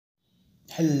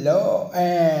Hello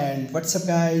and WhatsApp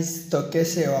guys. तो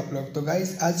कैसे हो आप लोग। तो गाइस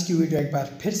आज की वीडियो एक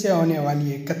बार फिर से होने वाली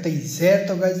है कतई ज़ेर।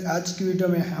 तो गाइस आज की वीडियो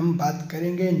में हम बात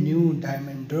करेंगे new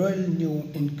diamond royal, new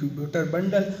incubator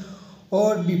bundle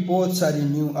और भी बहुत सारी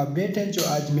न्यू अपडेट है जो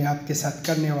आज मैं आपके साथ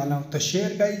करने वाला हूं। तो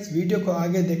शेयर गाइस, वीडियो को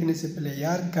आगे देखने से पहले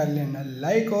यार कर लेना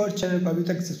लाइक और चैनल को अभी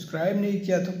तक सब्सक्राइब नहीं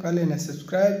किया तो कर लेना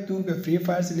सब्सक्राइब, क्योंकि फ्री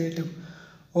फायर से रिलेटेड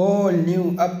और न्यू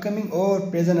अपकमिंग और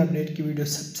प्रेजेंट अपडेट की वीडियो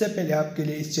सबसे पहले आपके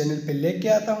लिए इस चैनल पे लेके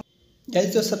आता हूँ।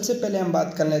 गाइज तो सबसे पहले हम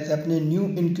बात कर लेते हैं अपने न्यू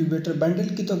इंक्यूबेटर बंडल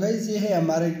की। तो गाइज ये है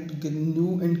हमारे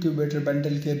न्यू इंक्यूबेटर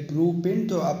बंडल के ब्लू प्रिंट।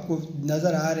 तो आपको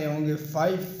नज़र आ रहे होंगे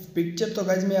 5 पिक्चर। तो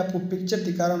गाइज मैं आपको पिक्चर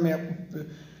दिखा रहा हूँ, मैं आपको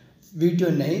वीडियो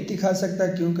नहीं दिखा सकता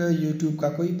क्योंकि यूट्यूब का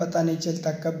कोई पता नहीं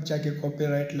चलता कब जाके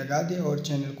कॉपीराइट लगा दे और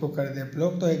चैनल को कर दे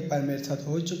ब्लॉक। तो एक बार मेरे साथ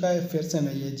हो चुका है, फिर से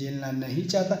मैं ये झेलना नहीं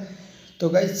चाहता। तो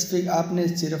गाइज फिर आपने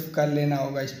सिर्फ कर लेना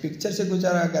होगा इस पिक्चर से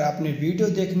गुजारा। अगर आपने वीडियो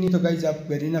देखनी तो गाइज आप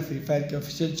गरीना फ्री फायर के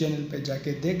ऑफिशियल चैनल पे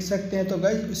जाके देख सकते हैं। तो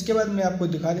गाइज उसके बाद मैं आपको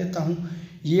दिखा देता हूँ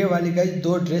ये वाली गाइज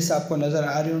 2 ड्रेस आपको नज़र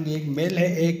आ रही होंगी, एक मेल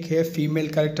है एक है फीमेल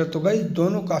कैरेक्टर। तो गाइज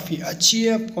दोनों काफ़ी अच्छी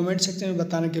है। आप कमेंट सेक्शन में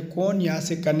बताना कि कौन यहाँ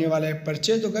से करने वाला है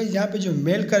परचेज। तो गाइज यहाँ पे जो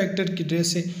मेल कैरेक्टर की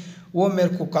ड्रेस है वो मेरे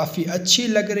को काफ़ी अच्छी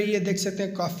लग रही है, देख सकते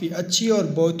हैं काफ़ी अच्छी और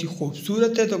बहुत ही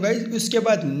खूबसूरत है। तो गाइज उसके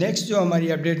बाद नेक्स्ट जो हमारी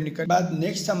अपडेट निकल बाद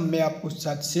नेक्स्ट मैं आपको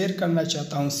साथ शेयर करना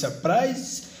चाहता हूँ सरप्राइज।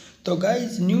 तो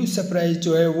गाइज न्यू सरप्राइज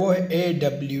जो है वो है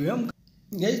AWM।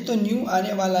 गाइज तो न्यू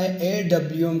आने वाला है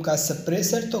AWM का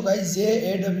सप्रेसर। तो गाइज ये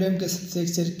AWM के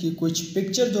सप्रेसर की कुछ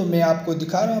पिक्चर जो मैं आपको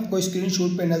दिखा रहा हूँ, आपको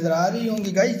स्क्रीनशॉट पे नज़र आ रही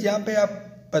होंगी। गाइज यहाँ पे आप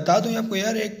बता दूं आपको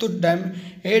यार, एक तो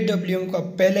AWM का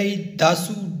पहले ही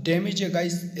दासू डैमेज है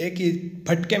गाइस, एक ही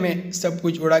फटके में सब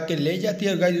कुछ उड़ा के ले जाती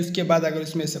है। और गाइस उसके बाद अगर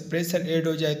उसमें सप्रेसर ऐड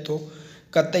हो जाए तो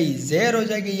कतई ज़ेर हो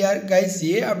जाएगी यार। गाइस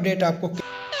ये अपडेट आपको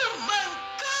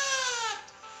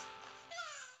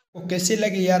कैसी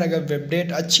लगी यार। अगर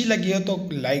अपडेट अच्छी लगी हो तो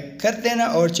लाइक कर देना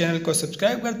और चैनल को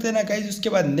सब्सक्राइब कर देना गाइस। उसके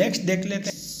बाद नेक्स्ट देख लेते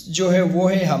हैं जो है वो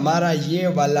है हमारा ये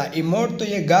वाला इमोट। तो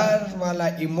ये गार वाला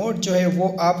इमोट जो है वो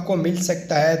आपको मिल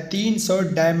सकता है 300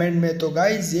 डायमंड में। तो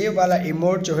गाइज ये वाला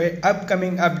इमोट जो है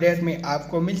अपकमिंग अपडेट में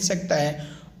आपको मिल सकता है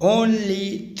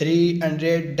ओनली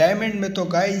 300 डायमंड में। तो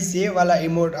गाइज ये वाला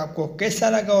इमोट आपको कैसा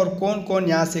लगा और कौन कौन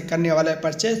यहाँ से करने वाला है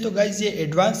परचेज। तो गाइज ये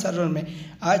एडवांस सर्वर में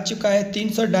आ चुका है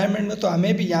 300 डायमंड में। तो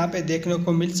हमें भी यहाँ पे देखने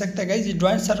को मिल सकता है गाइज,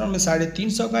 एडवांस सर्वर में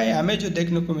 350 का है, हमें जो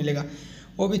देखने को मिलेगा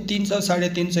वो भी 300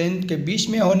 350 इनके बीच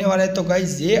में होने वाला है। तो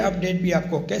गाइज ये अपडेट भी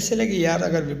आपको कैसे लगी यार।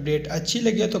 अगर अपडेट अच्छी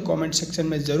लगी हो तो कमेंट सेक्शन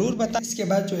में ज़रूर बताएं। इसके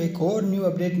बाद जो एक और न्यू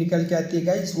अपडेट निकल के आती है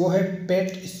गाइज वो है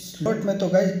पेट स्लॉट में। तो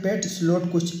गाइज पेट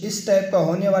स्लॉट कुछ इस टाइप का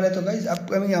होने वाला है। तो गाइज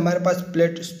अपकमिंग हमारे पास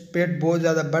पेट बहुत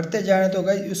ज़्यादा बढ़ते जा रहे हैं। तो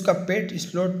गाइज उसका पेट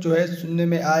स्लॉट जो है सुनने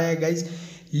में आया है गाइज,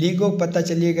 लीगो पता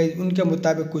चलिएगा उनके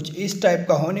मुताबिक कुछ इस टाइप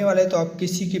का होने वाला है। तो आप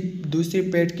किसी की दूसरी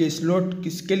पेट की स्लॉट की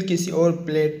स्किल किसी और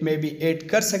प्लेट में भी ऐड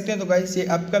कर सकते हैं। तो गाइस ये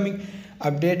अपकमिंग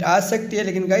अपडेट आ सकती है,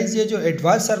 लेकिन गाइस ये जो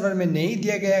एडवांस सर्वर में नहीं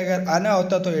दिया गया, अगर आना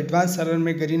होता तो एडवांस सर्वर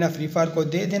में गरीना फ्री फायर को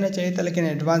दे देना चाहिए था, लेकिन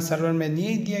एडवांस सर्वर में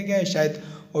नहीं दिया गया है, शायद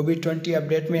OB20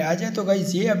 अपडेट में आ जाए। तो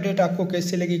गाइस ये अपडेट आपको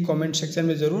कैसे लगी कमेंट सेक्शन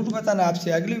में ज़रूर बताना।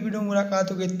 आपसे अगली वीडियो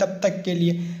मुलाकात होगी, तब तक के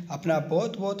लिए अपना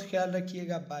बहुत बहुत ख्याल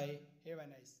रखिएगा। Bye, have a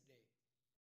nice.